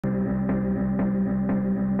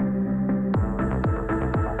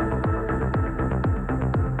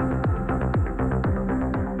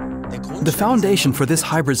The foundation for this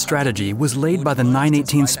hybrid strategy was laid by the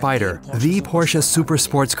 918 Spider, the Porsche super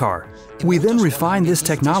sports car. We then refined this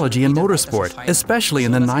technology in motorsport, especially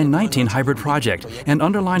in the 919 hybrid project, and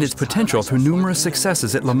underlined its potential through numerous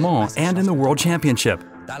successes at Le Mans and in the World Championship.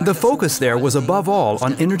 The focus there was above all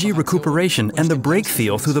on energy recuperation and the brake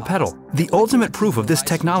feel through the pedal. The ultimate proof of this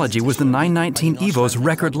technology was the 919 Evo's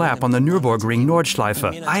record lap on the Nürburgring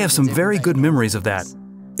Nordschleife. I have some very good memories of that.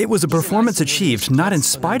 It was a performance achieved not in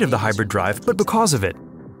spite of the hybrid drive, but because of it.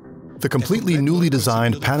 The completely newly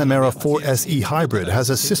designed Panamera 4SE Hybrid has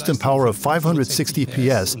a system power of 560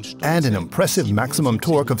 PS and an impressive maximum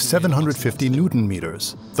torque of 750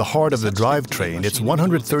 Newton-meters. The heart of the drivetrain, its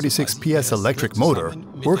 136 PS electric motor,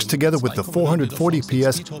 works together with the 440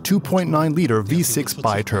 PS 2.9-liter V6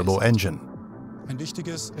 biturbo engine.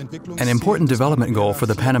 An important development goal for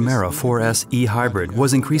the Panamera 4SE Hybrid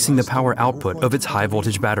was increasing the power output of its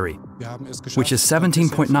high-voltage battery, which is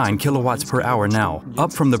 17.9 kilowatts per hour now,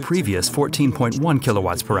 up from the previous 14.1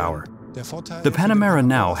 kilowatts per hour. The Panamera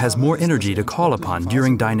now has more energy to call upon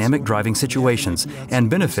during dynamic driving situations and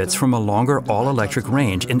benefits from a longer all-electric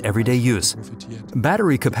range in everyday use.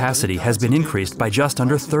 Battery capacity has been increased by just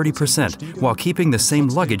under 30% while keeping the same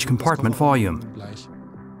luggage compartment volume.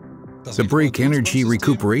 The brake energy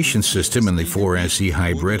recuperation system in the 4SE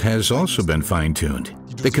Hybrid has also been fine-tuned.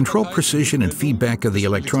 The control precision and feedback of the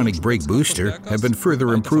electronic brake booster have been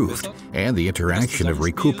further improved, and the interaction of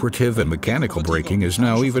recuperative and mechanical braking is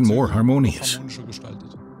now even more harmonious.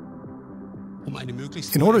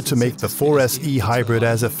 In order to make the 4SE Hybrid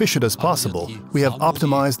as efficient as possible, we have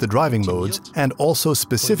optimized the driving modes and also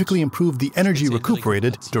specifically improved the energy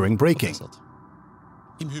recuperated during braking.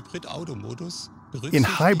 In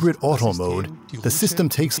hybrid auto mode, the system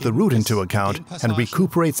takes the route into account and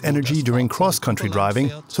recuperates energy during cross-country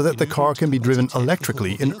driving so that the car can be driven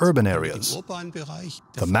electrically in urban areas.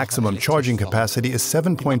 The maximum charging capacity is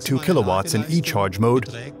 7.2 kilowatts in e-charge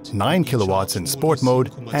mode, 9 kilowatts in sport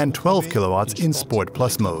mode, and 12 kilowatts in Sport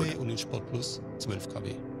Plus mode.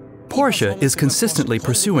 Porsche is consistently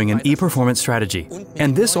pursuing an e-performance strategy,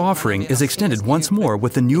 and this offering is extended once more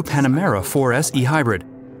with the new Panamera 4SE Hybrid.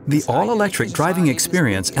 The all-electric driving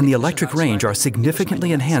experience and the electric range are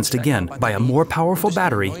significantly enhanced again by a more powerful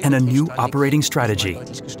battery and a new operating strategy.